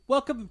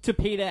Welcome to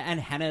Peter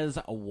and Hannah's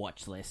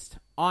Watch List.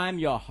 I'm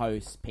your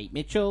host, Pete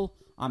Mitchell.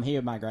 I'm here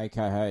with my great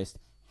co-host,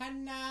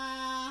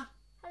 Hannah.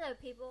 Hello,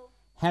 people.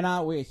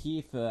 Hannah, we're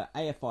here for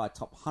AFI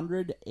Top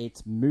 100.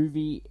 It's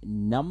movie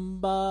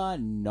number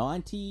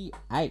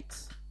 98.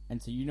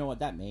 And so you know what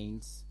that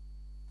means.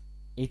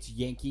 It's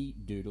Yankee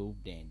Doodle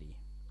Dandy.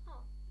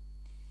 Oh.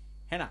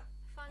 Hannah,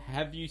 Fun.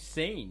 have you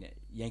seen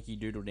Yankee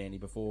Doodle Dandy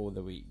before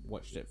that we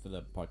watched it for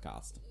the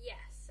podcast?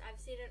 Yes, I've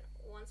seen it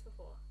once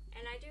before.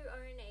 And I do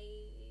own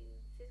a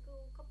physical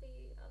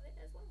copy of it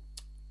as well.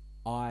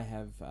 I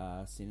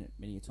have seen it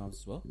many times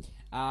as well. It's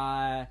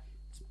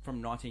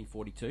from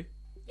 1942.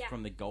 Yeah.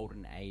 From the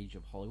golden age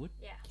of Hollywood.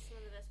 Yeah, it's one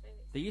of the best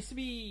movies. There used to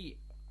be...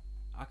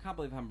 I can't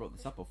believe I haven't brought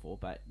this up before,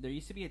 but there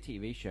used to be a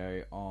TV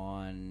show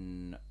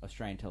on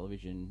Australian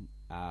television,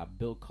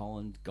 Bill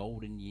Collins'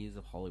 Golden Years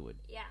of Hollywood.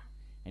 Yeah.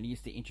 And he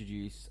used to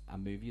introduce a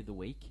movie of the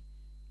week,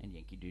 and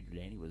Yankee Doodle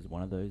Dandy was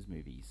one of those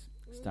movies,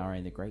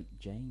 starring the great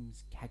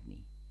James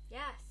Cagney.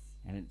 Yes.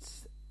 And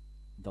it's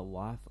the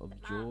life of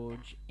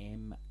George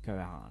M.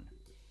 Cohan.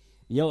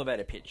 The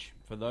elevator pitch,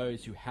 for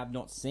those who have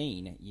not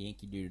seen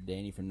Yankee Doodle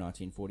Dandy from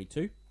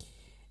 1942,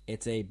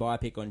 it's a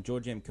biopic on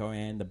George M.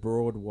 Cohan, the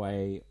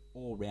Broadway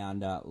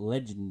all-rounder,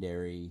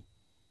 legendary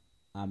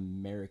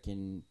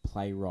American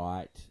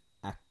playwright,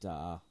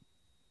 actor,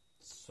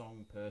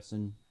 song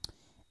person,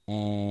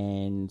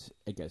 and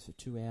it goes for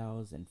 2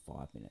 hours and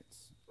 5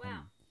 minutes.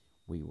 Wow.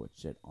 We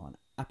watched it on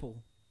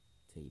Apple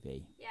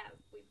TV. Yeah,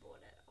 we bought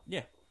it.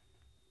 Yeah.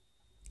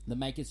 The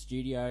maker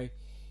studio,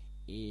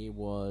 it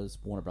was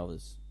Warner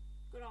Brothers.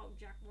 Good old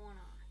Jack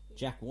Warner. Yeah.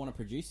 Jack Warner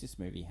produced this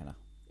movie, Hannah.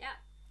 Yeah,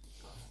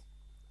 of course.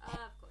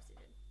 Of course he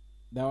did.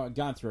 They were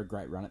going through a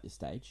great run at this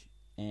stage,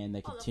 and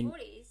they continue. The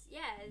 40s. Yeah,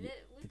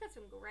 we've got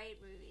some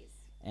great movies.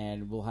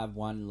 And we'll have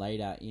one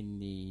later in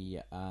the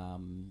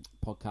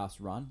podcast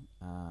run,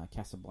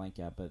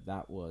 Casablanca, but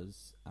that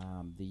was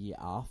the year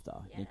after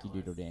Yankee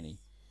Doodle Dandy.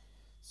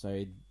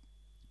 So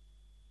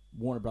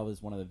Warner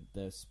Brothers, one of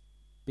the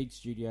big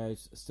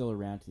studios, still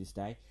around to this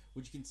day.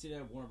 Would you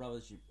consider Warner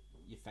Brothers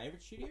your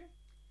favourite studio?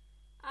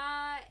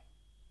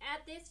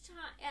 At this time,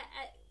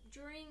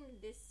 during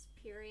this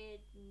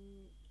period,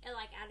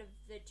 like out of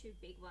the two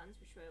big ones,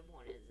 which were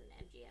Warner's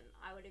and MGM,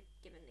 I would have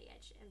given the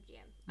edge to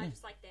MGM. I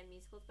just like their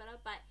musicals better.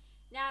 But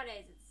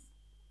nowadays,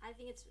 I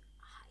think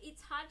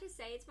it's hard to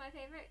say it's my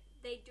favorite.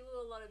 They do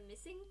a lot of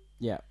missing,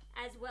 yeah,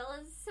 as well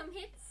as some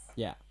hits,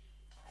 yeah.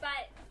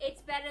 But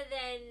it's better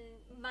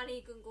than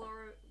money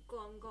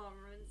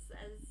conglomerates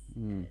as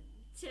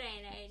today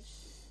and age.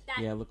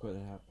 Look what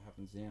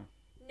happens now.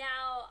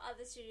 Now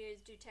other studios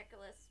do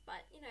Techless,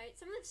 but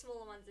some of the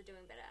smaller ones are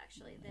doing better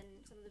actually than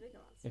some of the bigger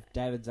ones. If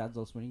David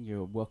Zadl's winning,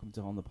 you're welcome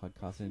to on the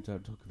podcast and to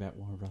talk about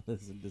Warner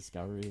Brothers and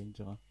Discovery and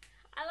John.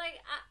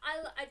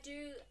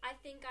 I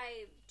think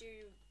I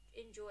do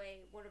enjoy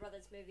Warner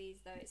Brothers movies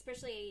though,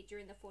 especially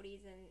during the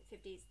 40s and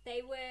 50s.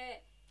 They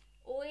were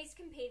always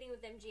competing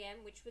with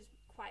MGM, which was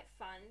quite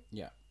fun.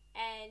 Yeah.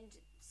 And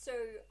so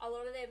a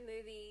lot of their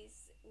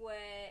movies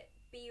were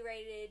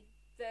B-rated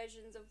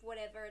versions of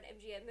whatever an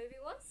MGM movie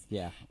was.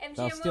 Yeah. MGM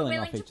they were stealing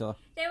off each other.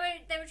 They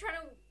were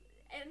trying to...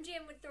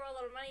 MGM would throw a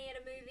lot of money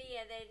at a movie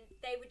and then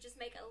they would just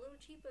make a little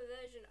cheaper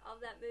version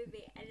of that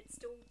movie and it'd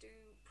still do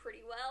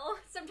pretty well.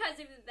 Sometimes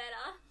even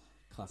better.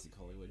 Classic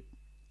Hollywood.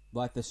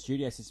 Like the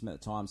studio system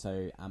at the time,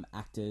 so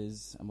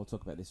actors, and we'll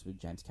talk about this with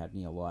James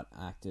Cagney a lot,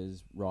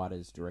 actors,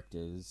 writers,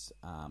 directors,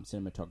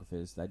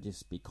 cinematographers, they'd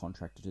just be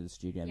contracted to the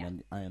studio and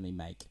then only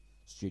make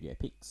studio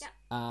picks.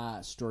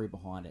 Story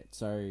behind it.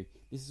 So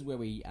this is where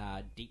we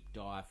deep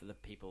dive for the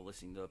people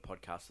listening to the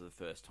podcast for the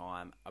first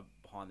time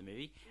behind the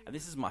movie. And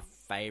this is my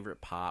favourite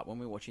part. When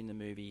we're watching the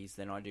movies,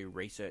 then I do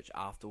research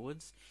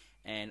afterwards.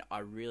 And I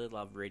really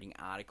love reading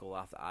article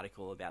after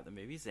article about the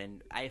movies.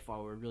 And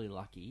AFI were really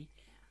lucky.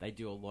 They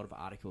do a lot of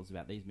articles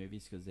about these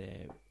movies because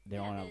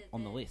they're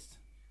on the list.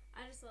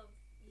 I just love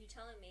you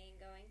telling me and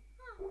going,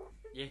 oh,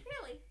 yeah,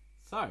 really?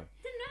 So, didn't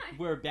know.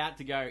 We're about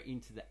to go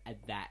into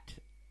that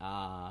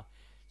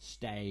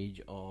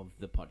stage of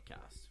the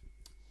podcast.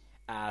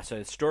 So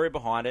the story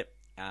behind it,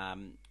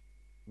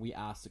 we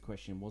asked the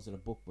question, was it a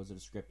book, was it a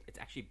script? It's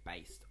actually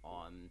based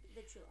on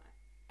the true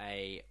life.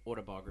 A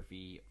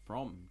autobiography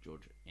from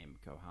George M.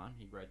 Cohan.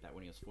 He wrote that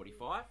when he was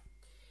 45.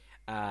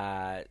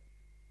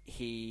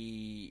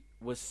 He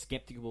was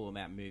skeptical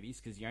about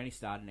movies because he only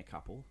starred in a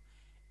couple,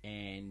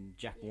 and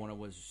Jack Warner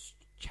was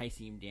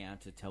chasing him down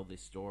to tell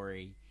this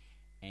story,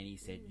 and he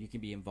said, you can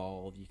be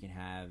involved, you can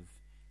have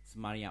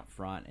some money up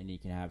front, and you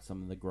can have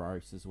some of the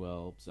gross as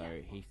well.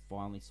 So he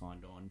finally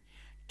signed on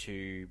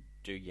to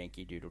do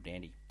Yankee Doodle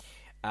Dandy.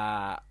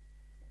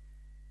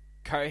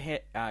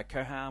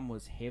 Cohan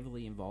was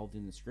heavily involved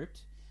in the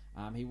script.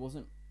 He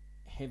wasn't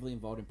heavily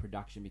involved in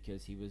production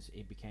because he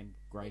became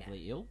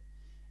gravely ill,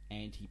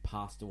 and he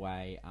passed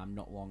away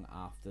not long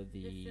after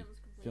the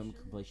film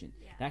completion.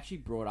 Yeah. They actually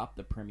brought up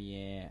the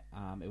premiere.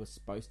 It was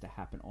supposed to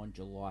happen on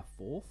July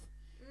 4th,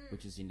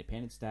 which is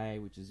Independence Day,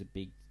 which is a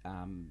big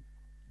kind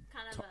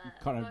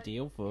of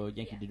deal for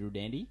Yankee Doodle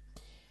Dandy.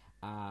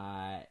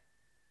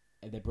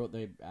 they brought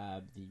the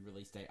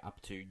release date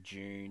up to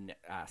June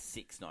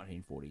 6,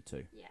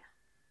 1942. Yeah.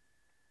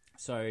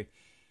 So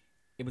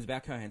it was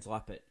about Cohen's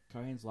life, but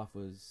Cohen's life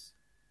was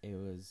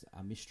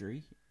a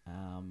mystery.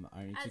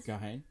 Only to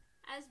Cohen.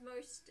 As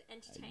most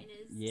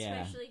entertainers,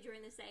 yeah. especially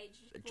during this age.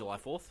 July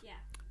 4th? Yeah.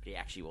 But he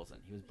actually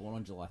wasn't. He was born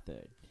on July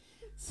 3rd.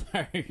 So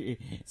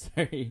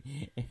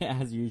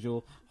as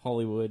usual,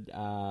 Hollywood...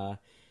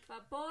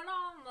 but born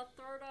on the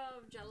 3rd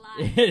of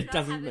July. It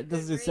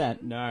doesn't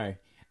sound... No.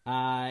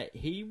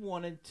 He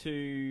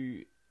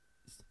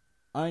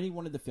only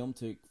wanted the film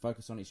to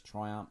focus on his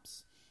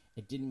triumphs.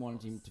 It didn't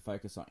want him to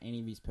focus on any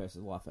of his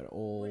personal life at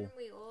all. Wouldn't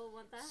we all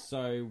want that?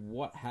 So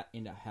what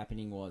ended up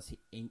happening was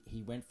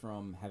he went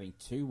from having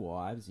 2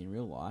 wives in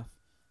real life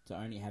to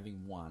only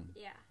having 1.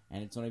 Yeah.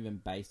 And it's not even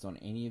based on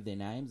any of their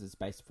names. It's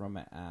based from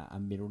a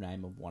middle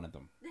name of one of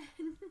them.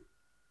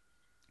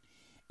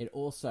 It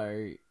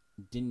also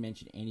didn't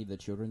mention any of the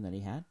children that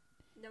he had.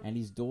 Nope. And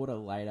his daughter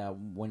later,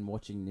 when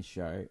watching this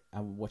show,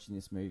 watching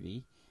this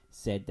movie,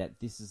 said that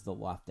this is the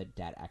life that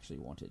Dad actually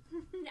wanted.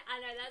 I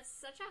know, that's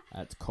such a...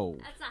 That's cool.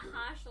 That's a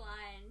harsh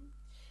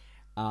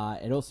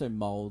line. It also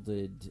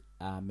moulded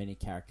many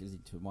characters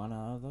into one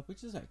another,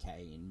 which is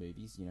okay in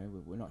movies. You know,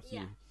 we're not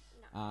here.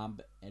 Yeah, no.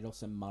 But it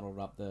also muddled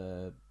up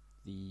the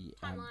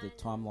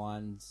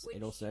timelines.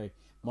 It also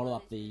modeled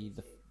up the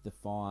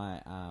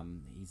fire.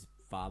 His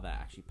father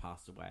actually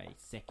passed away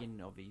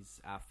second of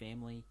his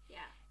family. Yeah.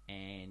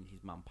 And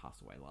his mum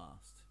passed away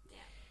last.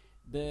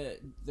 Yeah.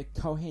 The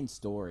Cohen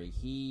story.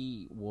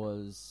 He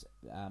was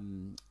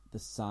the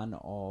son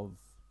of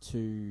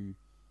 2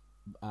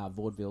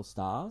 vaudeville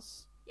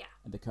stars. Yeah.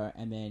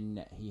 And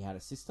then he had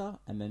a sister,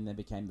 and then they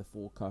became the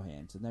 4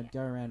 Cohens, and they'd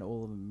go around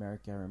all of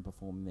America and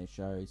perform their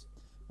shows.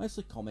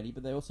 Mostly comedy,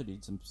 but they also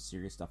did some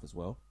serious stuff as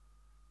well.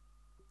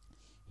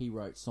 He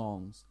wrote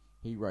songs.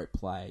 He wrote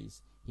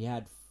plays. He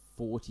had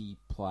 40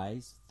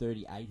 plays.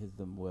 38 of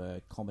them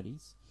were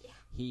comedies. Yeah.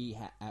 He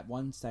at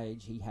one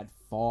stage he had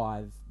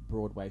 5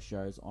 Broadway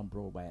shows on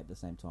Broadway at the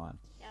same time.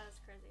 Yeah, that's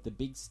crazy. The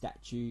big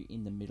statue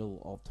in the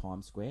middle of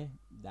Times Square,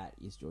 that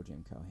is George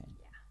M. Cohen.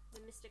 Yeah, the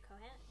Mr.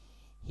 Cohen.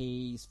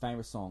 His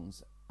famous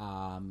songs,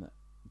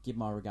 "Give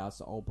My Regards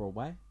to Old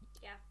Broadway."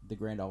 Yeah. "The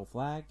Grand Old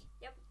Flag."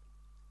 Yep.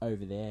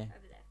 Over There.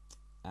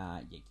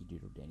 Yankee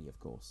Doodle Dandy, of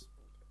course.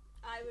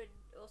 I would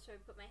also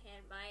put my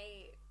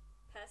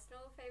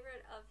personal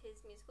favourite of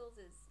his musicals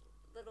is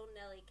Little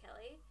Nellie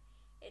Kelly.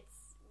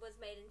 Was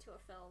made into a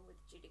film with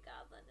Judy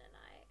Garland, and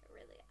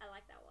I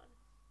like that one.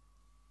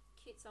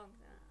 Cute songs.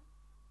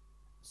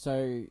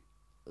 So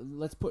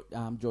let's put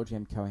George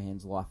M.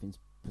 Cohen's life in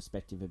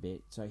perspective a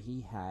bit. So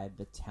he had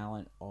the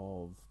talent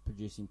of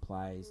producing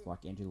plays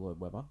like Andrew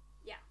Lloyd Webber.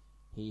 Yeah.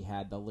 He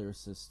had the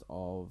lyricist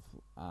of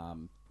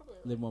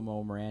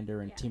Lin-Manuel Miranda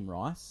and Tim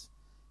Rice,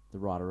 the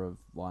writer of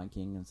Lion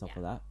King and stuff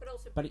like that.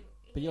 But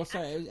he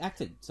also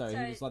acted. So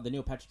he was like the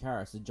Neil Patrick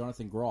Harris, the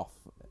Jonathan Groff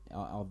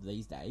of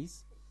these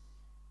days.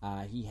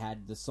 He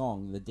had the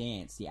song, the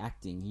dance, the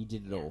acting. He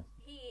did it all.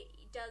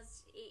 He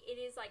does. It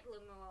is like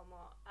Lin-Manuel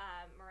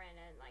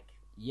Miranda, and like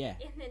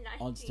in the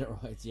 90s. On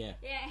steroids, yeah.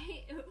 Yeah,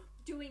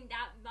 doing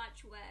that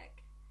much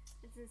work.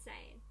 It's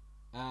insane.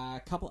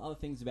 A couple other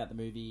things about the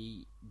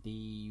movie.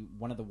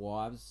 One of the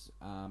wives,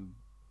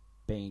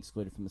 being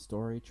excluded from the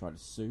story, tried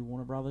to sue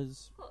Warner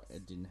Brothers. Of course.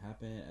 It didn't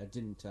happen. It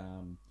didn't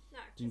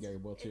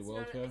go too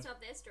well for her. It's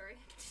not their story.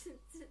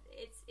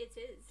 it's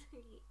his.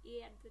 He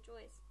had the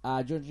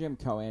choice. George M.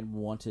 Cohen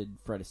wanted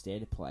Fred Astaire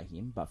to play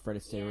him, but Fred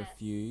Astaire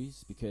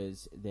refused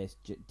because their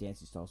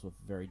dancing styles were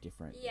very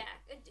different. Yeah,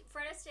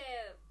 Fred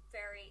Astaire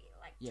very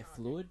talented.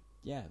 Fluid.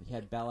 Yeah, he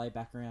had ballet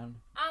background.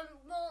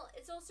 Well,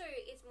 it's more so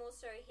it's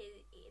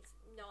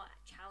not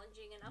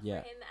challenging enough for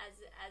him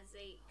because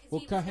he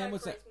was known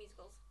for his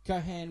musicals.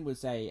 Cohen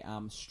was a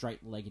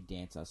straight-legged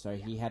dancer, so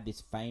he had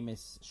this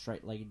famous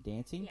straight-legged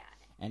dancing. Yeah.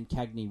 And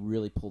Cagney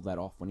really pulled that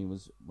off when he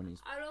was.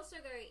 I would also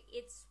go.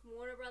 It's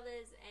Warner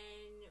Brothers,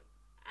 and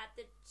at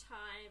the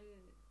time,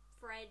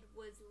 Fred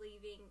was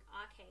leaving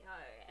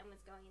RKO and was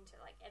going into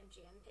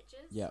MGM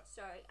Pictures. Yeah.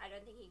 So I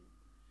don't think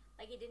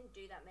he didn't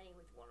do that many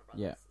with Warner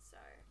Brothers. Yeah.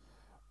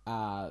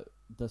 So.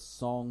 The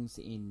songs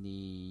in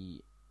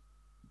the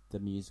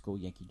musical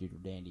Yankee Doodle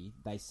Dandy,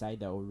 they say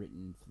they were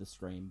written for the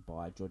screen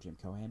by George M.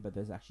 Cohen, but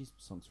there's actually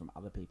songs from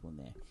other people in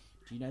there.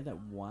 Do you know that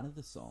one of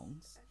the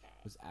songs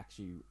was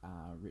actually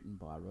written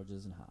by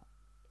Rodgers and Hart?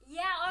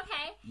 Yeah,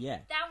 okay. Yeah.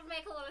 That would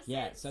make a lot of sense.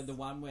 Yeah, so the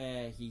one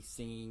where he's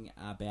singing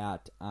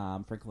about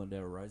Franklin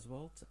Delano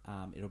Roosevelt,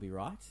 It'll Be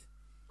Right.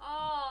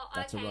 Oh,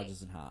 okay. That's a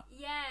Rodgers and Hart.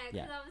 Yeah,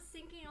 because I was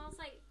thinking,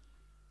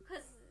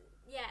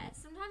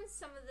 sometimes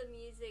some of the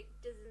music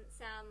doesn't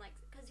sound like,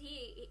 because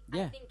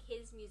I think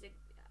his music,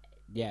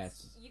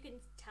 you can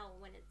tell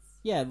when it's...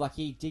 Yeah,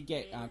 he did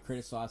get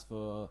criticised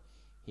for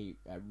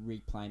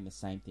replaying the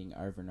same thing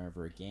over and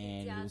over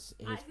again. He was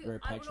very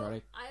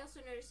patriotic. I also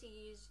noticed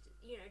he used,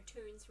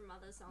 tunes from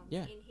other songs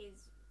in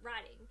his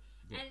writing.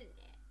 Yeah.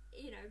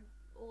 And,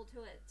 all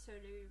to it.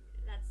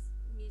 That's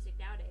music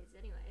nowadays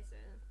anyway, so...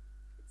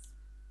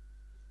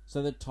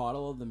 So the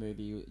title of the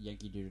movie,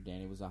 Yankee Doodle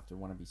Dandy, was after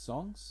one of his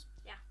songs.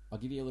 Yeah. I'll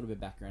give you a little bit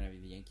of background over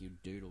the Yankee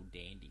Doodle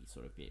Dandy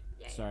sort of bit.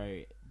 Yeah,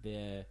 So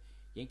the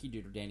Yankee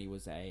Doodle Dandy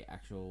was a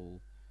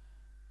actual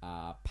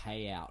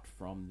payout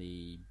from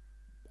the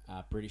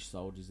British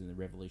soldiers in the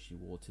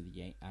Revolutionary War to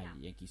the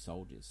Yankee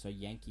soldiers. So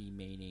Yankee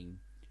meaning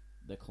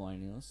the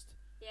colonialist.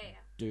 Yeah.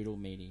 Doodle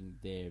meaning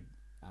they're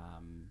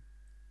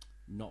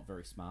not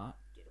very smart.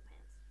 Doodle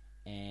pants.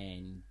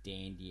 And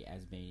dandy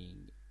as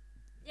meaning...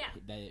 Yeah.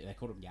 They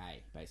called him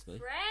gay, basically.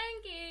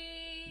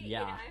 Frankie! Yeah.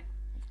 You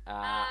know?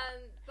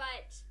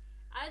 But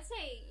I would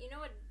say, you know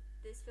what,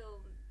 this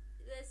film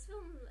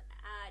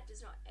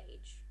does not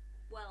age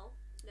well.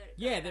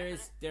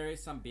 There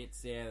is some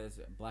bits there. There's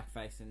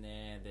blackface in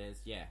there.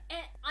 There's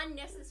and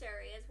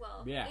unnecessary as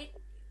well. Yeah.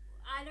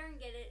 I don't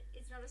get it.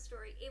 It's not a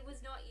story. It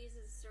was not used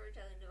as a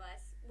storytelling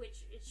device,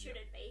 which it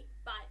shouldn't be,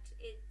 but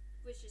it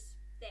was just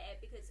there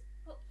because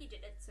he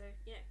did it, so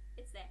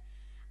it's there.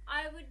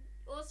 I would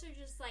also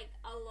just like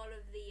a lot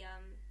of the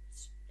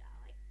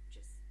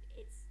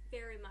it's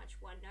very much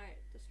one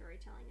note, the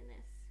storytelling in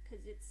this,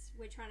 because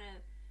we're trying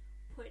to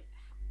put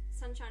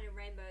sunshine and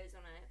rainbows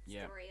on a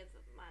story of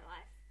my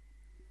life.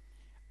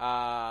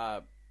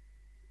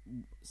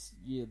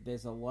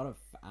 There's a lot of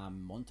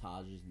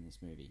montages in this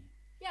movie.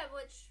 Yeah,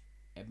 which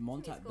the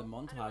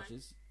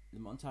montages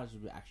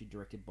were actually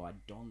directed by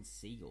Don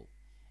Siegel,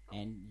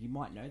 and you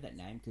might know that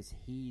name because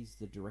he's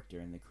the director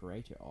and the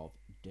creator of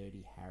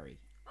Dirty Harry.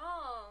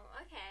 Oh,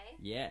 okay.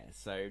 Yeah,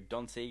 so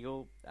Don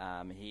Siegel,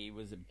 he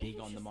was big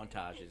on the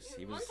montages.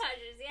 He was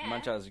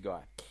montages,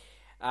 guy.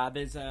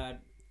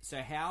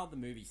 So how the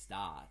movie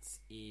starts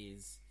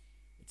is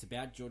it's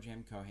about George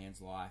M.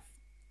 Cohan's life.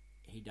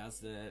 He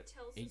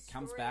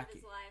comes back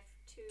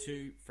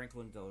to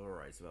Franklin Delano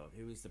Roosevelt,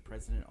 who was the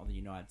president of the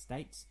United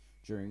States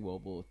during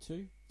World War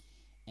II,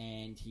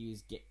 and he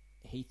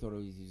thought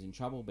he was in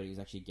trouble, but he was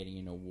actually getting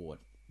an award.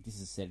 This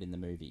is said in the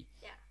movie.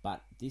 Yeah.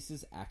 But this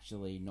is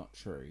actually not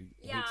true.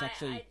 Yeah,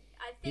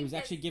 he was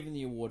actually given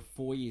the award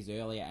 4 years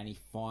earlier, and he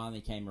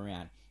finally came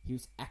around. He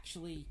was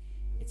actually...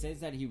 It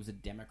says that he was a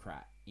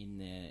Democrat in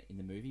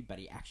the movie, but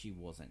he actually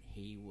wasn't.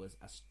 He was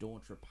a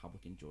staunch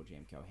Republican, George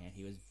M. Cohan.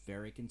 He was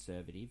very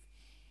conservative.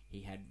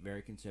 He had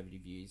very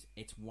conservative views.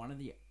 It's one of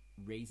the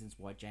reasons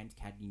why James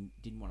Cagney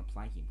didn't want to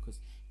play him, because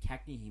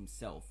Cagney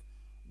himself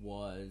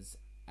was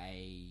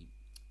a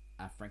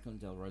Franklin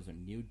Delano Roosevelt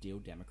New Deal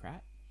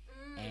Democrat,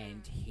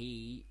 and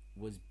he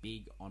was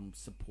big on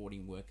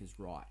supporting workers'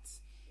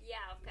 rights. Yeah,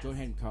 of course. George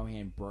M.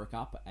 Cohan broke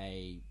up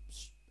a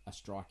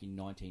strike in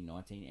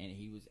 1919, and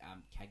he was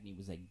Cagney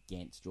was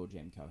against George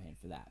M. Cohan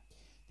for that.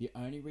 The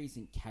only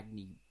reason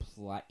Cagney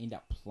ended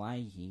up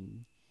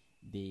playing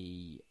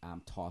the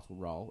title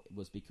role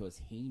was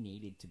because he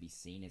needed to be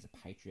seen as a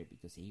patriot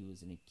because he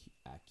was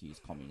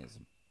accused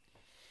communism.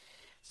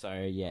 So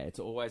yeah, it's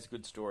always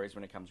good stories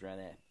when it comes around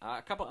there.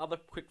 A couple other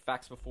quick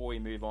facts before we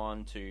move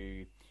on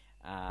to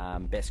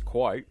best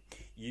quote.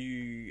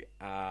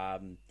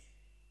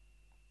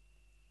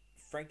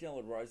 Frank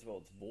Delano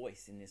Roosevelt's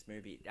voice in this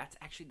movie, that's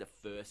actually the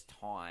first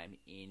time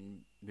in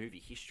movie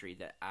history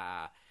that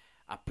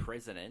a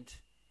president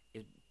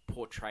is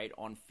portrayed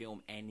on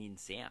film and in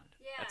sound.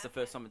 Yeah, that's the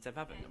first time it's ever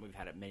happened. Okay. We've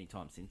had it many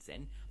times since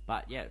then,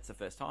 but yeah, it's the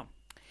first time.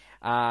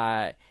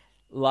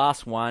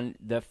 Last one,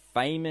 the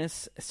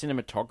famous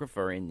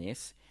cinematographer in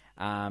this,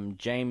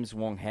 James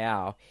Wong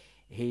Howe,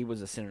 he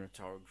was a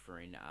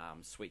cinematographer in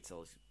Sweet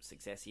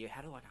Success. He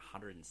had like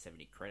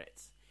 170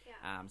 credits.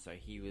 Yeah. So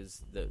he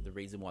was the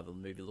reason why the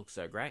movie looks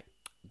so great.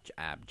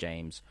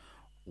 James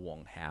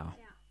Wong Howe.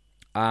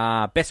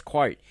 Yeah. Best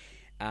quote.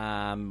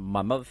 My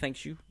mother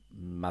thanks you.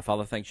 My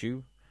father thanks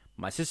you.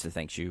 My sister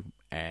thanks you.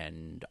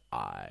 And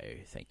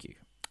I thank you.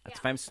 That's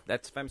famous.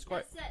 That's a famous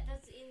quote.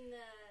 That's in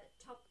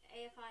the top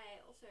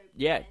AFI also.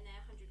 Yeah. In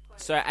their 100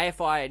 quotes. So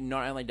AFI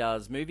not only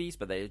does movies,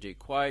 but they do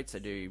quotes. They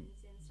do.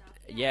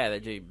 Yeah, they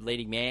do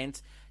leading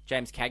mans.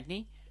 James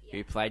Cagney,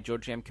 who played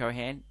George M.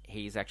 Cohan,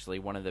 he's actually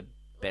one of the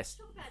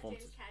best. Let's talk about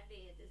James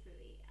Cagney in this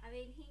movie. I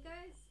mean, he goes...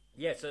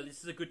 Yeah, so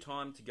this is a good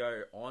time to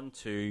go on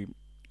to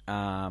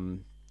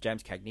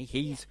James Cagney.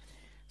 He's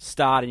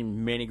starred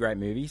in many great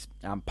movies.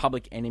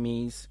 Public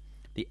Enemies,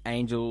 The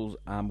Angels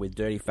with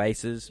Dirty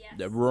Faces,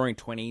 The Roaring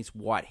Twenties,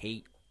 White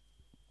Heat.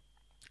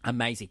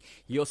 Amazing.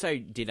 He also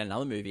did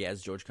another movie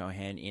as George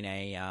Cohan in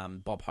a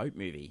Bob Hope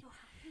movie.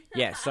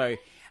 Yeah, so...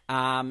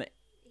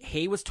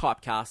 he was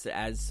typecasted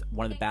as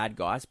one of the bad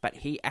guys, but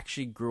he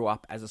actually grew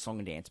up as a song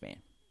and dance man.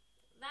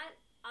 That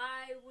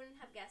I wouldn't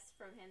have guessed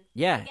from him.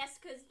 Yeah. I guess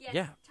because,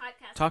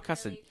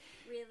 typecasted.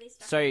 Really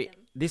stuck so with him.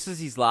 This is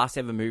his last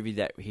ever movie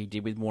that he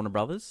did with Warner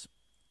Brothers.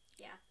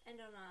 Yeah, and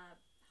on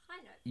a high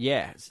note.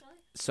 Yeah. Actually.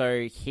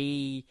 So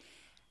he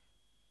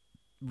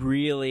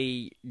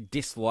really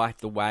disliked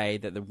the way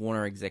that the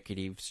Warner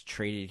executives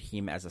treated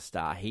him as a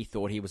star. He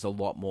thought he was a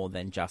lot more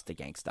than just a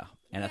gangster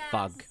and a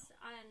thug.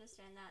 I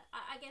understand that.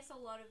 I guess a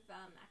lot of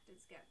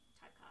actors get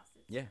typecast.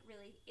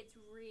 It's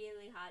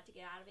really hard to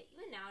get out of it.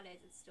 Even nowadays,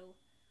 it's still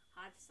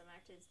hard for some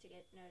actors to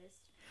get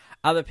noticed.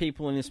 Other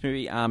people in this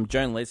movie,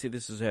 Joan Leslie,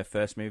 this was her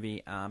first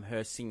movie.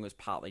 Her singing was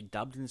partly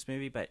dubbed in this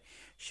movie, but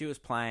she was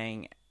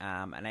playing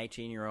an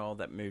 18-year-old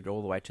that moved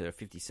all the way to a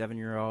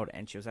 57-year-old,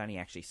 and she was only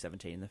actually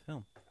 17 in the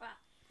film. Wow.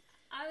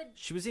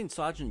 She was in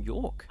Sergeant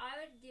York. I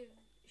would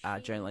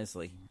give Joan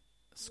Leslie.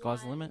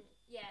 Sky's the limit.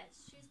 Yeah,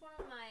 she's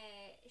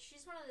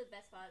one of the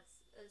best parts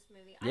of this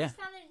movie. Yeah. I just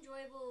found it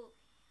enjoyable.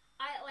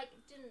 I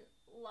didn't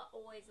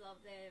always love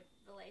their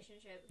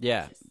relationship.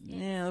 Yeah. It's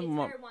Yeah,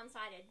 very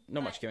one-sided.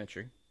 Not much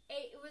chemistry.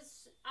 It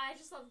was. I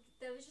just loved.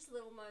 There was just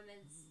little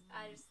moments.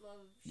 I just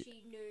loved.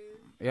 She knew.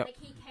 Yep. Like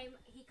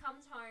he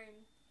comes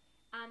home.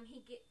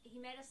 He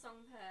made a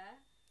song for her,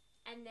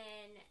 and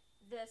then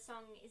the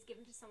song is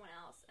given to someone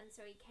else, and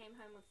so he came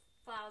home with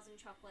flowers and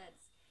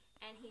chocolates,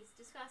 and he's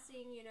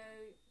discussing,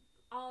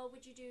 oh,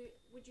 would you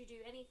do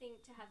anything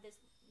to have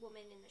this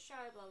woman in the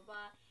show, blah blah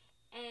blah,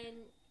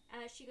 and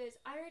she goes,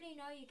 I already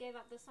know you gave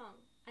up the song.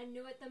 I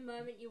knew at the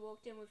moment you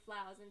walked in with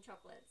flowers and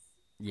chocolates.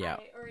 Yeah.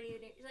 I already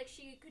knew. Like,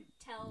 she could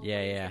tell Yeah,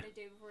 what he yeah. was going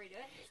to do before he did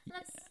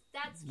it.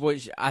 That's Well,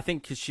 I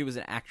think because she was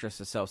an actress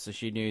herself, so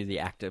she knew the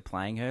actor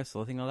playing her,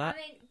 sort of thing like that. I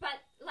mean, but,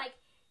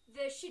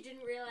 she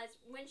didn't realise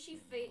when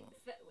she,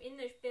 in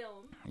the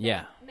film,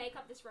 Yeah. make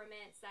up this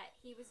romance that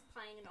he was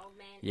playing an old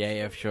man. Yeah, and she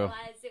yeah, didn't sure.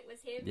 realise it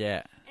was him.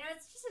 Yeah. And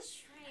it's just a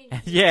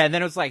strange... Yeah, and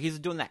then it was like, he's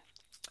doing that.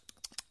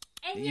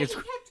 And He yeah, was he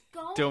kept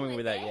going doing with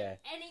with that, it, yeah.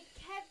 and he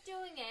kept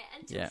doing it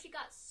until Yeah. she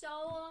got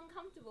so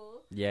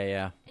uncomfortable, Yeah,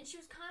 yeah. and she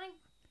was kind of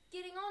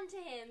getting on to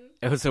him.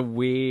 It was a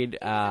weird,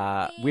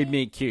 weird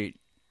me cute.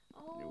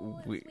 Oh, it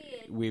was weird.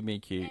 Weird me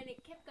cute. And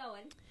it kept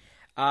going.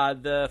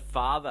 The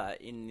father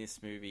in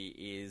this movie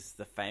is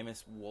the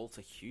famous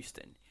Walter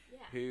Houston, Yeah.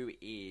 who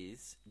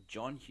is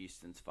John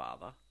Huston's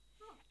father.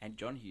 Oh. And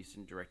John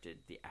Huston directed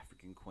The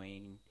African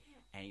Queen,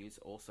 and he was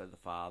also the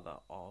father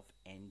of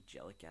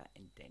Angelica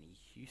and Danny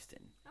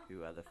Houston,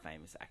 who are the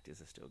famous actors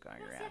that are still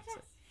going around. Yes.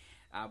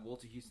 So,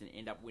 Walter Houston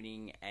ended up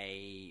winning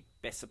a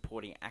Best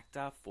Supporting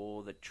Actor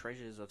for The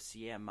Treasures of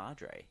Sierra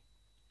Madre.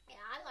 Yeah,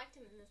 I liked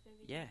him in this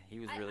movie. Yeah, he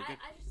was really good.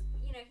 I just,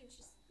 he's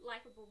just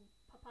likable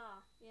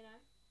papa,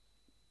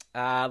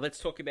 Let's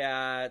talk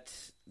about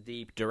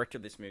the director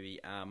of this movie,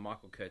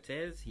 Michael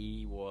Curtiz.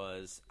 He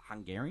was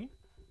Hungarian.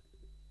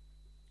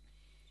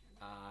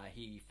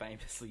 He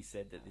famously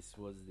said that this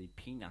was the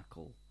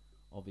pinnacle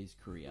of his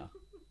career,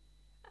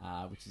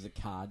 which is a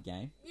card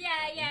game. Yeah.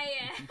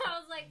 I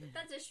was like,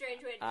 that's a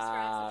strange way to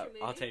describe such a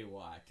movie. I'll tell you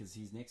why, because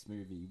his next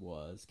movie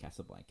was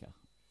Casablanca.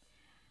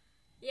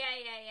 Yeah.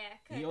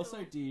 He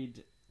also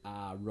did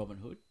Robin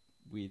Hood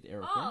with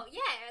Errol Oh, Flynn.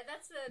 yeah,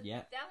 that's the...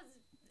 Yeah. That was...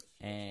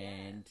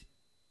 And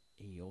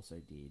he also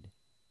did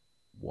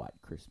White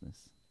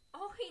Christmas.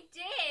 Oh, he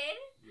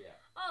did? Yeah.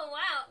 Oh,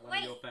 wow. One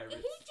of Wait, your favourites.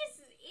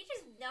 he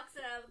just knocks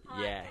it out of the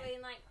park, Yeah.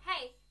 being like,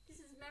 hey, this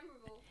is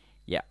memorable.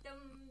 Yeah. Dum,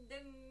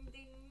 dum,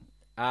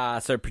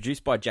 ding. So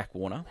produced by Jack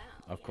Warner,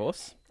 Wow. of Yeah,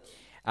 course. okay,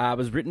 cool. It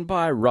was written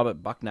by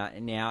Robert Buckner,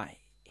 and now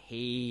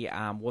he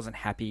wasn't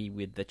happy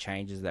with the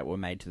changes that were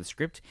made to the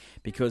script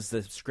because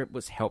the script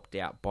was helped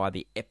out by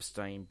the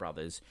Epstein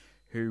brothers,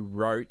 who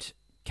wrote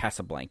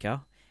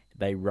Casablanca.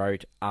 They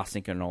wrote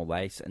Arsenic and Old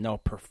Lace, and they were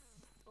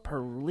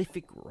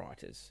prolific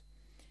writers.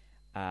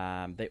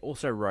 They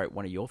also wrote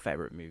one of your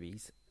favourite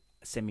movies,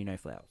 Send Me No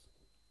Flowers.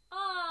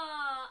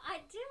 Oh, I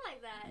do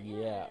like that.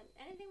 Yeah.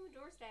 Anything with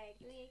Doris Day.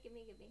 Give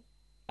me.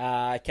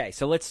 Okay,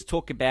 so let's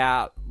talk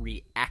about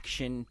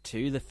reaction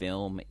to the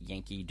film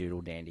Yankee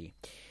Doodle Dandy.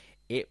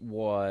 It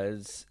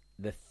was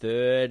the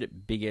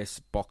third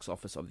biggest box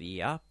office of the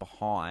year,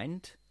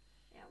 behind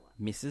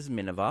Mrs.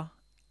 Miniver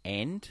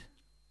and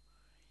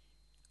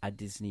a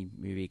Disney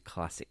movie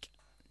classic,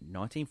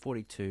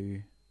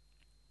 1942,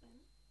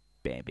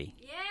 Bambi.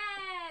 Yeah,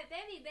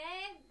 Bambi,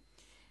 babe.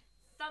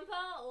 Thumper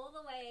all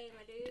the way,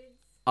 my dudes.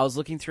 I was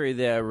looking through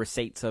the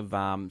receipts of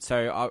I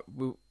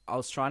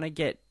was trying to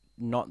get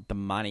not the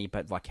money,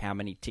 but like how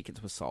many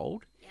tickets were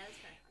sold. Yeah, that's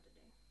very hard to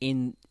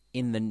do.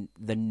 In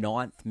the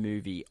ninth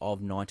movie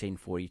of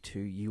 1942,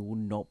 you will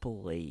not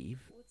believe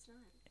What's not?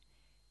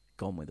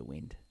 Gone with the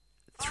Wind.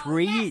 Oh,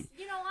 yes.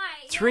 You know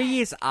why? 3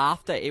 years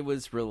after it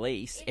was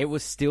released, it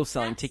was still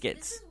selling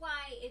tickets. This is why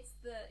it's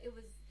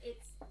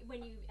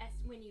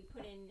when you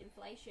put in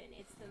inflation,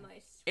 it's the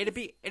most. It'd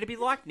be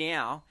like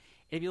now.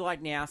 It'd be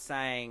like now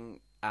saying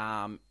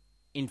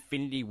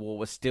Infinity War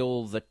was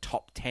still the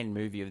top 10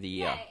 movie of the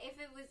year. Yeah, if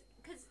it was,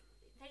 because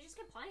they just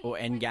kept playing. Or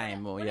it.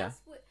 Endgame, what or yeah.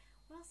 Else, what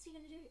else are you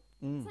gonna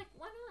do? It's like,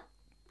 why not?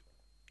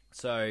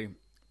 So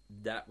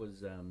that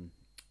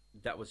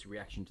was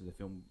reaction to the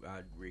film.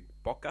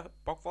 Box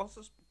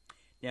office.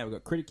 Now we've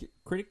got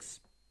critics.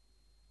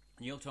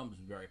 New York Times was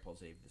very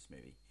positive of this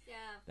movie. Yeah.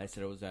 They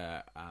said it was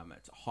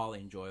it's highly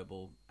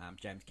enjoyable.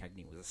 James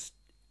Cagney was an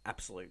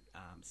absolute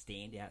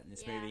standout in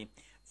this movie.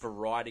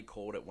 Variety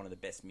called it one of the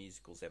best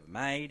musicals ever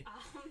made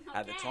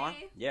at the time.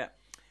 Yeah.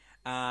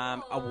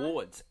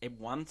 Awards. It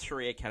won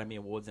 3 Academy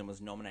Awards and was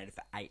nominated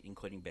for 8,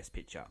 including Best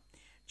Picture.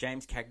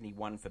 James Cagney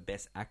won for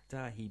Best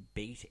Actor. He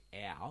beat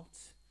out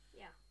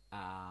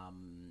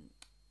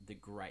the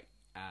great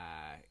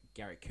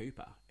Gary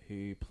Cooper,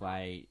 who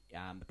played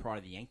the Pride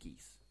of the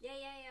Yankees. Yeah,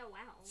 wow.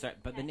 So,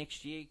 but the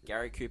next year,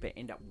 Gary Cooper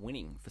ended up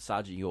winning for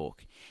Sergeant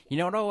York. You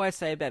know what I always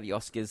say about the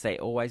Oscars? They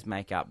always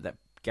make up that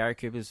Gary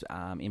Cooper's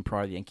in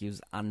Pride of the Yankee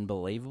was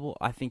unbelievable.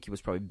 I think he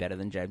was probably better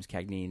than James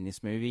Cagney in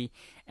this movie.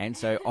 And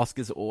so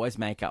Oscars always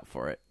make up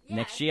for it. Yeah.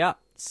 Next year,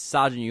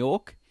 Sergeant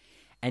York.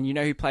 And you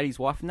know who played his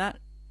wife in that?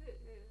 Who?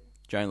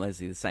 Joan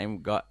Leslie, the same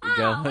girl. Oh,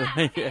 wow.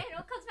 Okay, it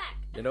all comes back.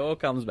 It all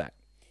comes back.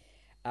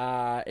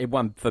 It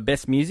won for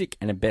Best Music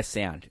and Best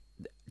Sound.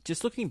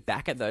 Just looking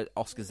back at the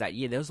Oscars that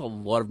year, there was a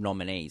lot of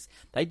nominees.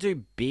 They do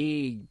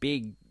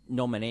big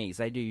nominees.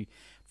 They do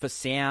for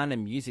sound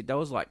and music. There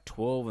was like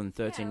 12 and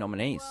 13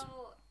 nominees.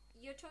 Well,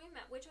 we're talking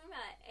about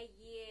a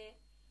year.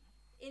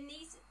 In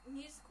these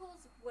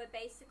musicals were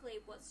basically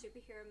what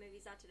superhero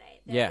movies are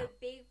today. They're the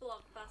big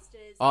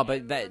blockbusters. Oh,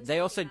 but they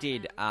also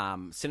did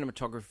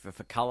cinematography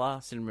for color,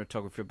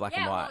 cinematography for black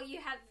and white. Well, you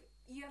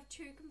have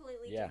two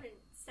completely different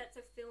sets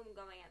of film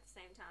going at the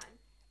same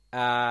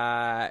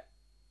time.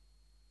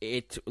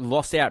 It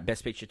lost out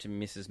Best Picture to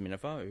Mrs.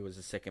 Minifer, who was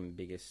the second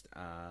biggest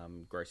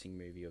grossing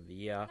movie of the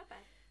year. Not bad.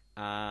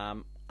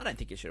 I don't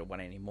think it should have won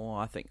any more.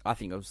 I think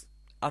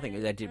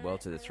they did well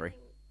to the three.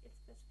 Think it's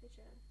Best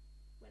Picture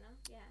winner.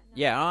 Yeah. No.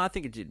 Yeah, I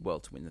think it did well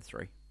to win the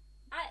three.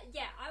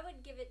 I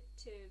would give it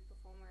to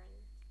performer and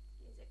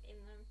music in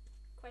the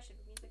question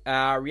of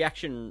music.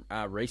 Reaction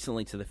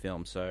recently to the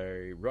film.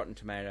 So Rotten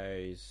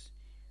Tomatoes,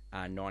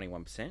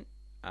 91%.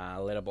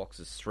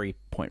 Letterboxd is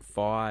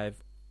 3.5.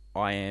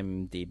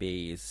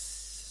 IMDb is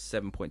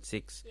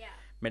 7.6. Yeah.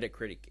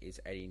 Metacritic is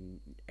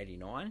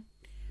 89.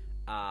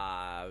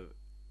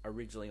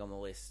 Originally on the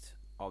list,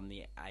 on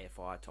the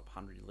AFI Top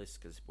 100 list,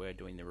 because we're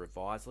doing the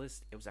revised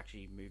list, it was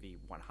actually movie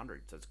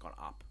 100, so it's gone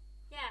up.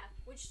 Yeah,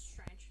 which is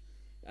strange.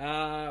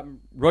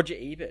 Roger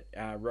Ebert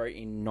wrote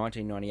in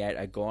 1998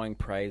 a glowing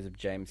praise of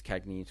James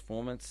Cagney's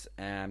performance,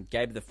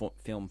 gave the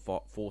film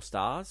 4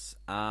 stars,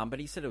 but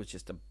he said it was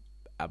just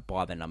a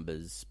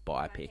by-the-numbers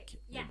biopic.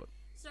 Yeah.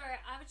 So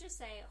I would just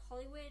say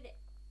Hollywood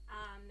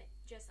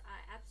just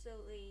are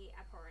absolutely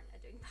abhorrent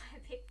at doing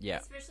biopics,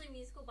 especially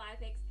musical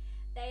biopics.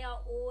 They are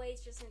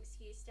always just an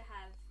excuse to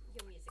have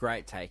your music.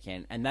 Great take,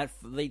 Ann. And that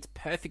leads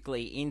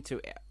perfectly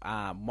into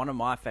one of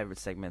my favourite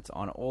segments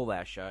on all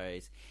our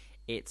shows.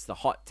 It's the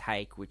hot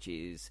take, which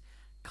is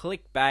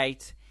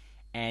clickbait.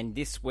 And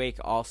this week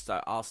I'll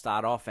start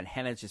off, and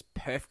Hannah just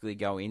perfectly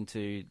go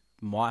into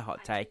my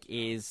hot take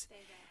is...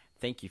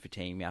 Thank you for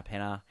teeing me up,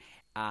 Hannah.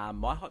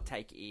 My hot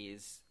take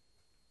is...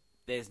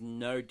 There's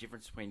no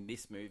difference between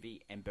this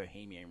movie and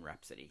Bohemian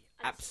Rhapsody.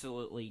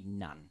 Absolutely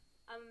none.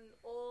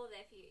 All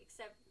there for you,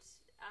 except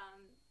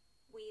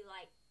we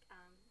like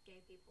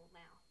gay people now.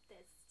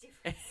 There's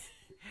difference.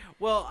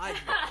 Well,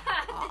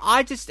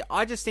 I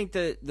just think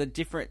the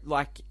different,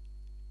 like,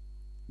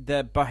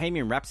 the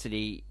Bohemian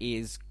Rhapsody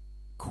is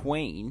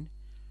Queen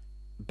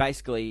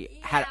basically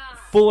had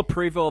full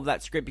approval of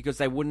that script because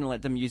they wouldn't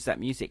let them use that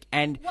music,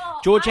 and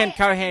George M.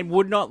 Cohan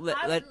would not let.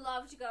 I would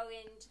love to go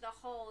into the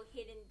whole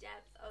hidden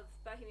depth of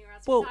Bohemian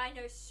Rhapsody. Well, I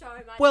know so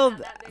much about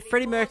that movie.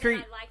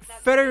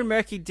 Freddie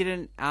Mercury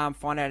didn't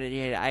find out that he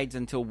had AIDS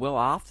until well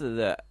after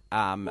the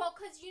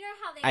because you know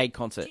how they AIDS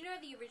concert. Do you know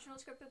the original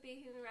script of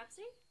Bohemian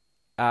Rhapsody?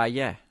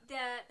 Yeah.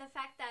 The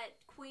fact that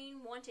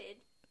Queen wanted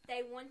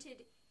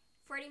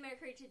Freddie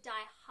Mercury to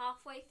die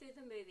halfway through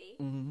the movie,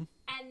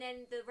 and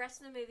then the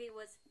rest of the movie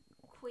was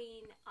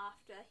Queen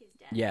after his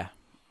death. Yeah.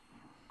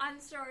 I'm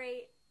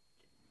sorry,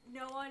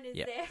 no one is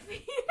there for you.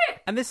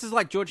 And this is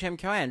like George M.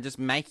 Cohan just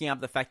making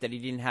up the fact that he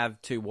didn't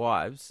have 2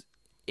 wives.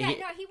 He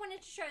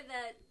wanted to show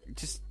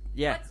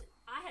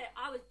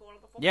I was born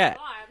on the 4th of July.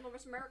 I'm the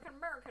most American.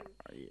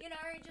 You know,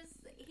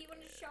 he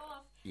wanted to show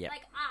off. Yeah.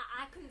 Like,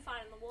 I couldn't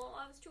fight on the wall.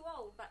 I was too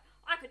old, but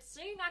I could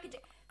sing.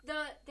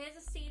 There's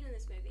a scene in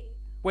this movie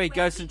where he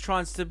goes and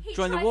tries to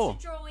join the war.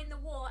 He tries to join the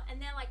war,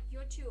 and they're like,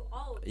 "You're too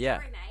old." Yeah,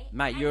 sorry, mate.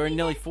 Mate, you're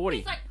nearly 40.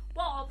 He's like,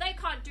 "Well, they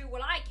can't do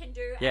what I can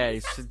do." Yeah, and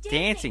he's just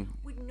dancing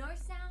with no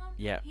sound.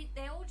 Yeah,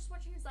 they're all just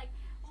watching. He's like,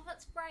 "Oh,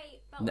 that's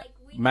great," but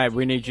like,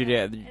 we need you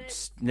to.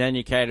 Then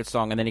you create a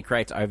song, and then he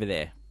creates Over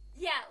There.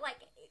 Yeah, like,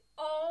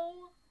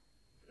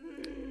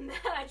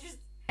 I just.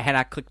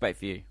 Hannah, clickbait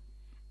for you.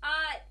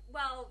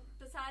 Well,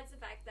 besides the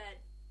fact that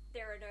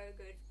there are no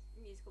good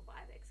musical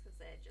biopics because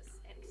they're just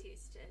an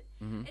excuse to,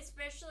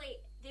 especially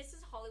this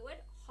is Hollywood.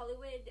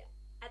 Hollywood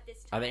at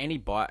this time. Are there any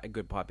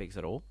good biopics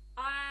at all?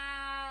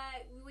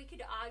 We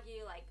could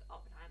argue like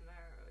Oppenheimer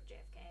or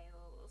JFK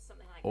or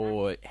something like that.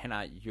 Or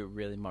Hannah, you're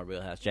really my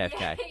wheelhouse, JFK.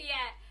 Yeah,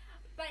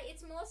 but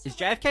it's more. Is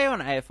JFK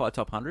on AFI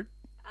Top 100?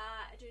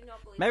 I do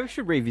not believe. Maybe we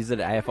should revisit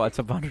AFI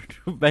Top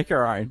 100. Make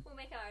our own. We'll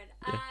make our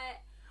own. Yeah.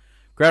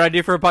 Great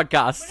idea for a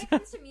podcast. When it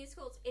comes to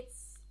musicals,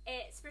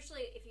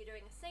 especially if you're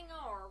doing a singer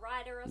or a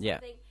writer or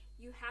something,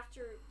 you have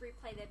to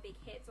replay their big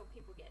hits or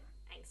people get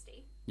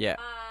angsty. Yeah.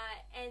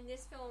 And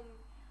this film,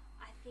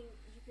 I think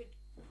you could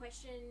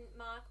question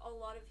mark a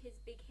lot of his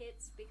big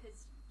hits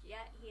because,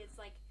 he has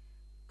like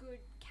good,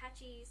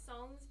 catchy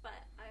songs,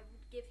 but I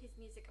would give his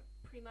music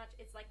pretty much,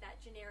 it's like that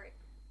generic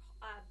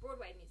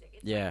Broadway music.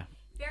 It's Yeah.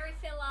 very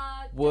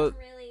filler. Well, Doesn't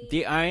really.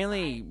 the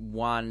only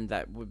one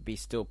that would be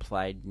still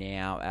played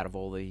now out of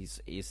all these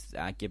is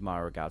 "Give My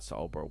Regards to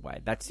Old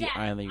Broadway." That's the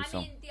only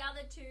song. I mean, the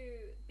other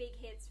two big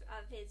hits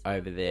of his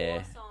over there,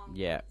 war songs,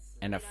 yeah,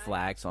 and a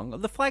flag song.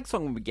 The flag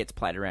song gets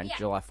played around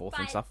July 4th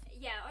and stuff.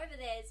 Yeah, over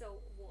there is a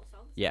war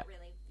song. Yeah, not really.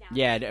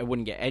 Yeah, it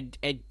wouldn't get.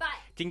 It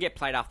didn't get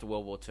played after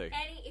World War II.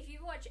 If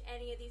you watch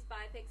any of these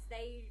biopics,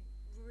 they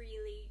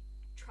really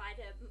try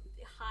to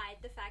hide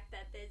the fact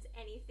that there's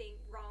anything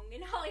wrong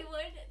in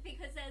Hollywood,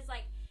 because there's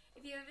like,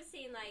 if you've ever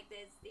seen, like,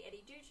 there's the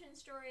Eddie Duchin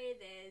story,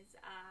 there's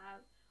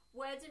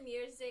Words and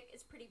Music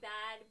is pretty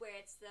bad, where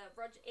it's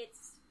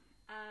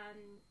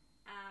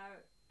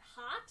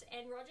Hart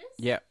and Rogers.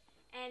 Yeah.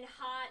 And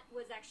Hart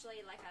was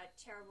actually like a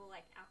terrible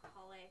like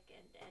alcoholic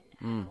and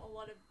had a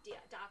lot of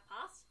dark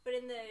past. But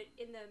in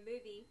the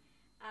movie,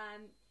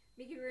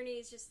 Mickey Rooney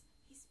is just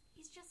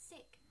he's just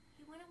sick.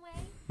 He went away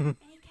and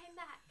he came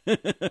back. He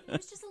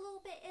was just a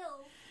little bit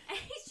ill, and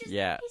he's just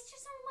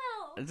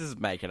unwell. Just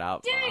make it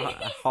up. Dude,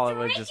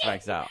 Hollywood drinking. just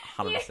makes it up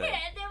 100%.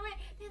 Yeah,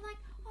 they're like,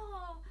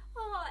 oh,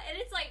 and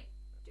it's like,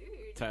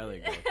 dude.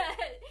 Totally agree.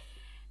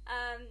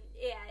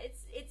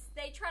 It's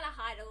they try to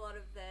hide a lot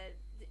of the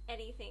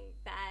anything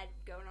bad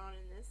going on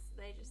in this.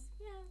 They just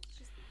it's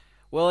just.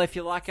 Well, if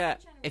you like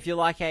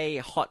a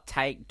hot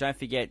take, don't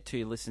forget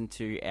to listen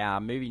to our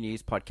movie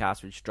news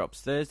podcast, which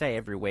drops Thursday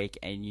every week,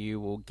 and you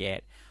will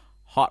get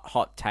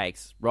hot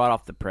takes right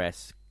off the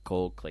press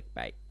called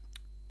Clickbait.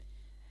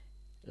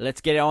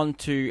 Let's get on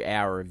to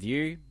our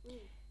review.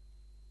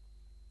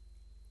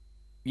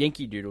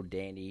 Yankee Doodle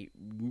Dandy,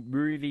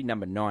 movie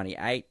number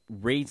 98,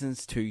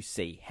 Reasons to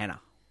See.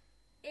 Hannah.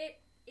 It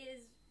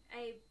is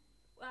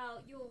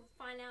you'll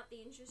find out the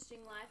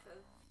interesting life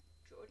of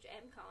George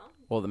M. Carr.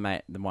 Or the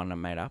one I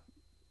made up.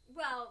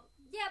 Well,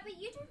 yeah, but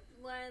you did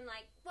learn,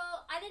 like,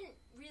 I didn't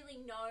really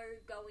know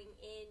going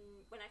in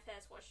when I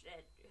first watched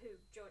it who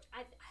George,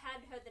 I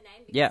had heard the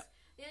name because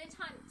the only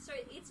time, so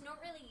it's not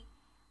really,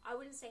 I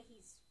wouldn't say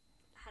he's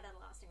had a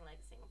lasting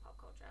legacy in pop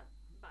culture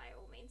by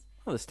all means.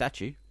 Oh, the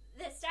statue.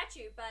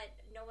 But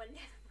no one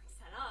ever brings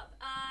that up.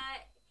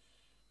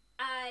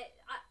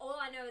 All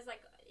I know is,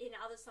 like, in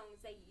other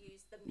songs they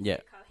use the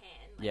Mr.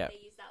 Cohan,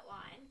 they use that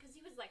line, because he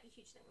was like a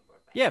huge thing on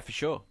Broadway. Yeah, for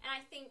sure. And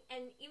I think,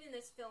 and even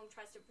this film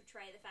tries to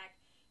portray the fact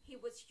he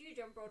was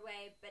huge on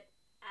Broadway, but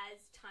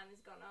as time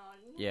has gone on,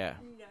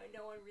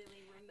 no one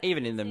really remembers.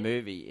 Even in the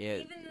movie,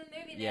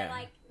 they're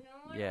like, no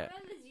one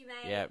remembers you,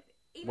 mate. Yeah.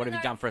 What have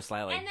you done for us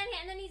lately? And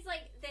then he's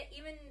like,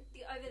 even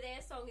the Over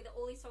There song that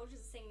all these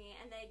soldiers are singing,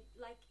 and they're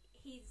like,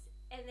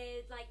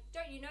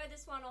 don't you know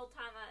this one, old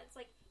timer? It's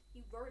like,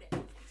 you wrote it.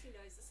 Who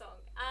knows the song?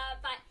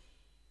 But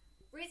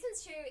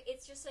Reasons to,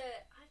 it's just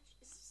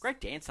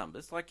great dance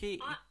numbers. Like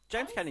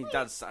James Cagney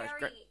does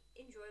very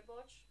enjoyable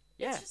watch.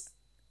 Yeah.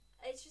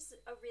 It's just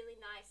a really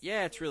nice.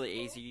 Yeah, it's really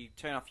easy. You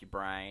turn off your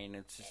brain.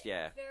 It's just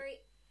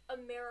very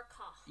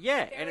America.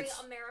 Yeah, very and it's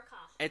America.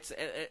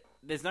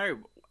 There's no.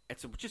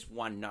 It's just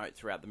one note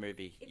throughout the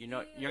movie.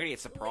 You're gonna get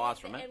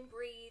surprised from it. And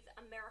breathe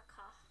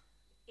America.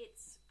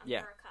 It's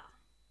America.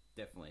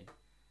 Yeah, definitely.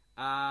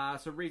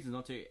 So Reasons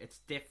Not to. It's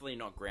definitely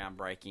not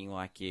groundbreaking.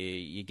 Like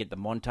you get the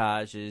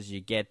montages,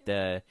 you get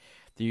the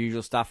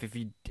usual stuff.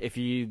 If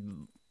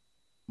you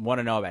want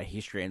to know about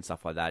history and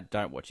stuff like that,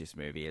 don't watch this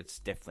movie. It's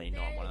definitely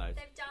not one of those.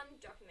 They've done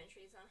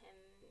documentaries on him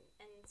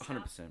and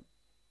stuff.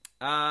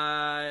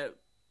 100%.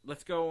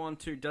 Let's go on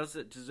to, does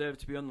it deserve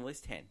to be on the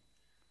list, Hen?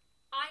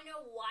 I know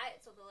why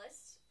it's on the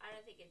list. I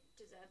don't think it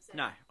deserves it.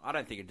 No, I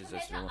don't think it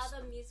deserves to be on the list.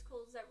 Other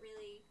musicals that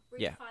really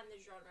redefine the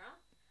genre.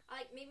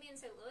 Like Meet Me in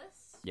St. Louis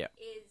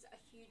is a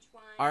huge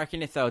one. I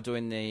reckon if they were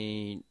doing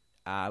the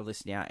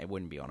list now, it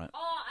wouldn't be on it.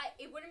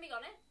 It wouldn't be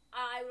on it.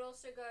 I would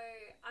also go.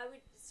 I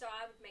would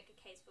make a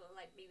case for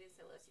like Meet Me in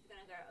St. Louis if you're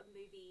going to go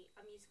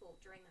a musical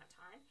during that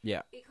time.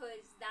 Yeah.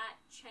 Because that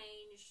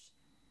changed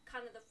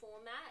kind of the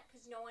format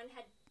because no one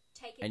had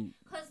taken.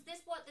 Because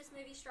what this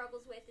movie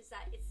struggles with is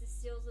that it's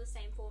still the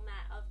same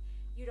format of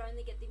you'd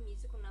only get the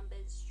musical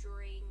numbers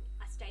during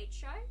a stage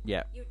show.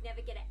 Yeah. You'd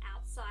never get it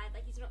outside.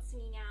 Like, he's not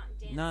singing out and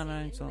dancing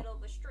in the middle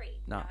of a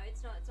street. No,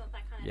 it's not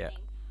that kind of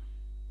thing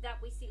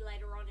that we see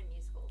later on in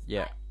musicals.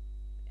 Yeah.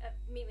 But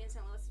Meet Me in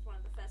St. Louis is one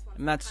of the first ones.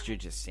 And that's due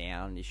to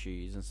sound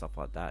issues and stuff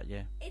like that,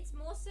 yeah. It's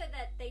more so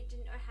that they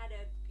didn't know how to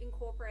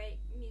incorporate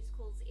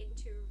musicals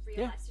into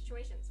real-life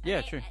situations.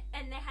 And true.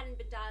 And they hadn't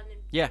been done,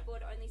 and people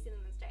had only seen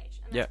them on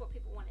stage. And that's what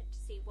people wanted to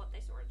see, what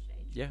they saw on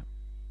stage. Yeah.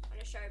 On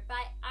a show.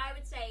 But I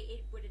would say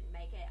it wouldn't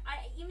make it.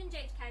 Even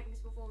James Cagney's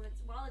performance,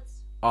 while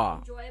it's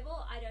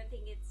enjoyable, I don't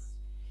think it's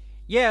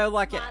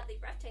mildly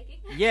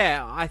breathtaking.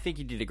 Yeah, I think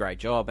he did a great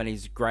job, and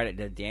he's great at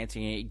the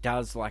dancing. He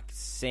does like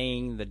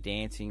seeing the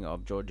dancing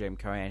of George M.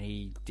 Cohan.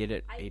 He did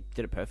it. He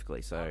did it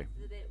perfectly. So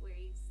the bit where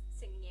he's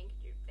singing Yankee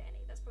Doodle Dandy,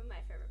 that's probably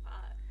my favorite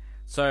part.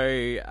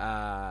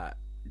 So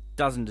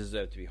doesn't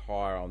deserve to be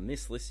higher on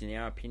this list, in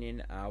our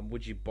opinion.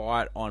 Would you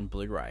buy it on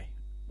Blu-ray?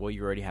 Well,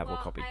 you already have a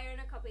copy. I own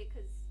a copy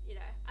because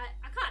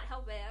I can't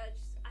help it.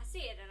 I see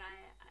it and I.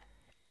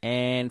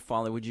 And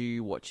finally, would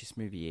you watch this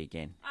movie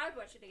again? I would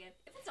watch it again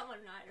if it's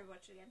someone night and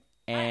watch it again.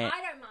 And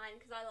I don't mind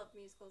because I love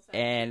musicals. So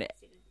and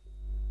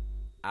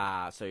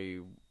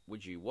so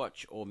would you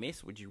watch or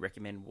miss? Would you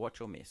recommend watch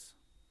or miss?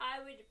 I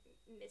would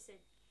miss it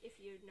if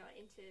you're not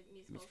into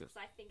musicals because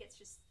I think it's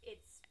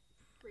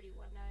pretty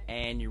one note.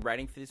 And your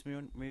rating for this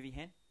movie,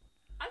 Hen?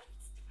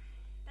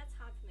 That's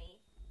hard for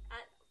me.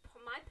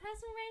 My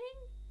personal rating?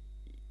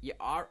 Yeah,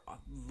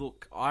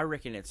 I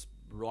reckon it's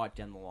right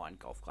down the line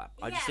golf clap.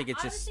 I just think I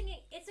was thinking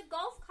it's a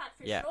golf clap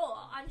for sure.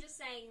 I'm just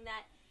saying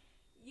that,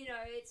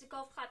 it's a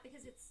golf clap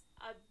because it's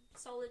a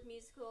solid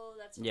musical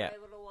that's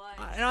enjoyable to watch.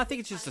 And I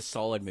think it's just a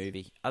solid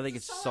movie. I think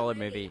it's a solid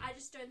movie. I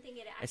just don't think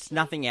it actually... It's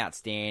nothing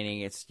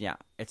outstanding.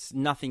 It's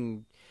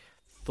nothing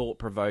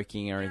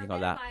thought-provoking or anything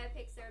like that.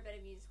 Biopics, there are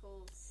better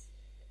musicals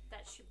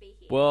that should be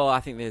here. Well, I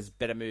think there's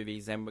better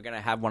movies, and we're going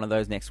to have one of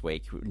those next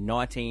week.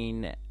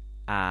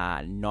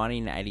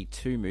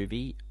 1982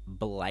 movie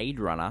Blade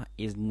Runner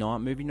is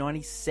movie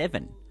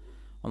 97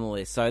 on the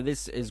list. So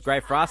this is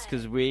great for us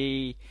because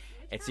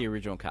it's the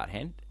original cut,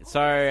 Hen.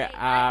 So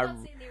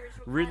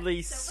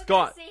Ridley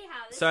Scott.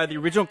 So the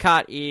original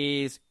cut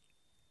is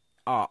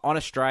on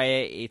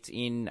Australia. It's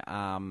in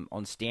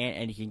on Stan,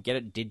 and you can get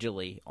it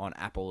digitally on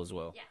Apple as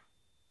well.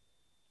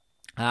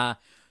 Yeah.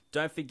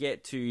 Don't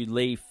forget to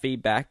leave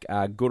feedback,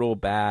 good or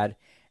bad,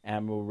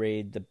 and we'll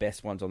read the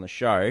best ones on the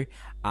show.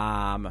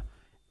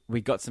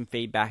 We got some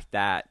feedback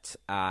that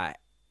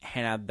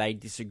Hannah, they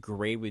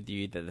disagree with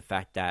you that the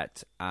fact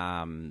that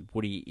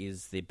Woody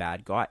is the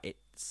bad guy.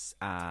 It's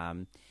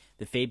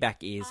the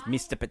feedback is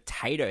Mr.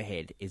 Potato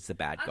Head is the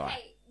bad guy.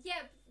 Okay,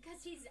 yeah,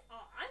 because he's.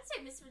 I'd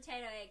say Mr.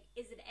 Potato Egg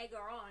is an egger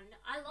on.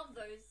 I love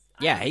those.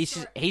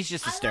 He's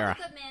just a stirrer. I love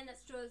a good man that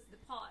stirs the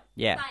pot.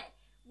 Yeah. But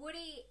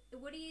Woody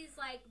is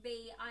like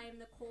I am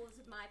the cause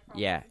of my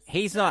problems. Yeah,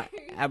 he's not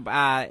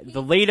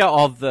the leader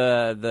of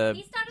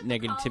the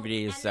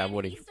negativity is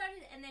Woody.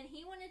 And then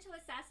he wanted to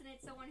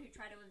assassinate someone who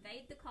tried to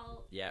invade the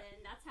cult. Yeah,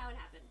 and that's how it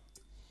happened.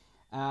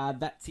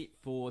 That's it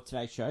for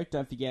today's show.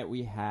 Don't forget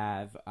we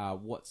have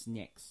What's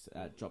Next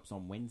drops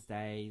on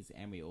Wednesdays,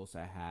 and we also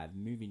have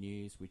Movie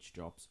News, which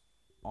drops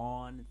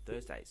on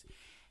Thursdays.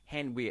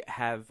 And we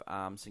have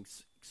some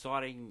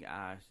exciting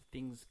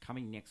things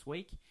coming next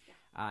week.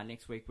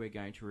 Next week we're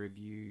going to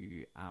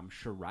review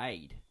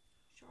Charade,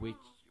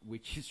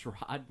 which is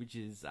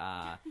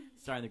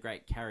starring the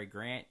great Cary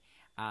Grant.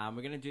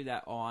 We're going to do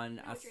that on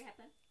Audrey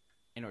Hepburn.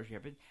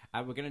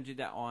 We're going to do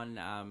that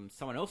on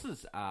someone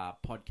else's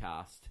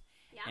podcast.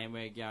 Yeah. And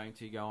we're going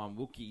to go on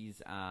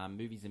Wookie's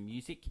Movies and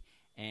Music,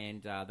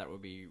 and that will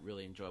be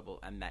really enjoyable,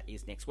 and that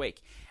is next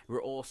week.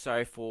 We're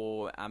also,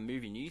 for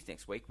movie news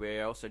next week,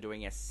 we're also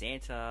doing a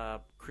Santa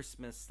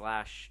Christmas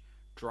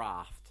 /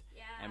 draft.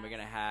 Yeah. And we're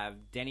going to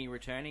have Denny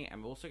returning,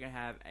 and we're also going to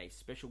have a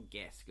special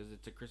guest, because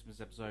it's a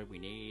Christmas episode. We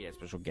need a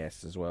special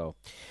guest as well.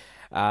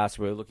 So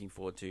we're looking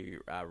forward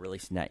to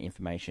releasing that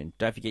information.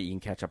 Don't forget you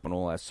can catch up on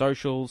all our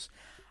socials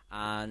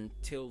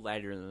until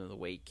later in the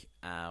week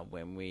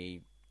when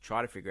we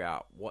try to figure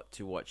out what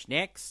to watch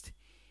next.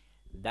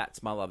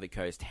 That's my lovely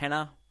co-host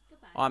Hannah.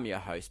 Goodbye. I'm your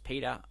host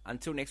Peter.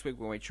 Until next week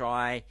when we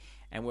try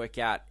and work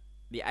out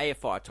the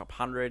AFI Top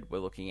 100, we're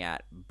looking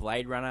at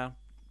Blade Runner.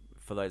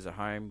 For those at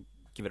home,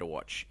 give it a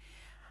watch.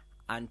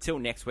 Until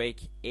next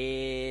week,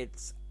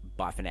 it's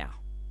bye for now.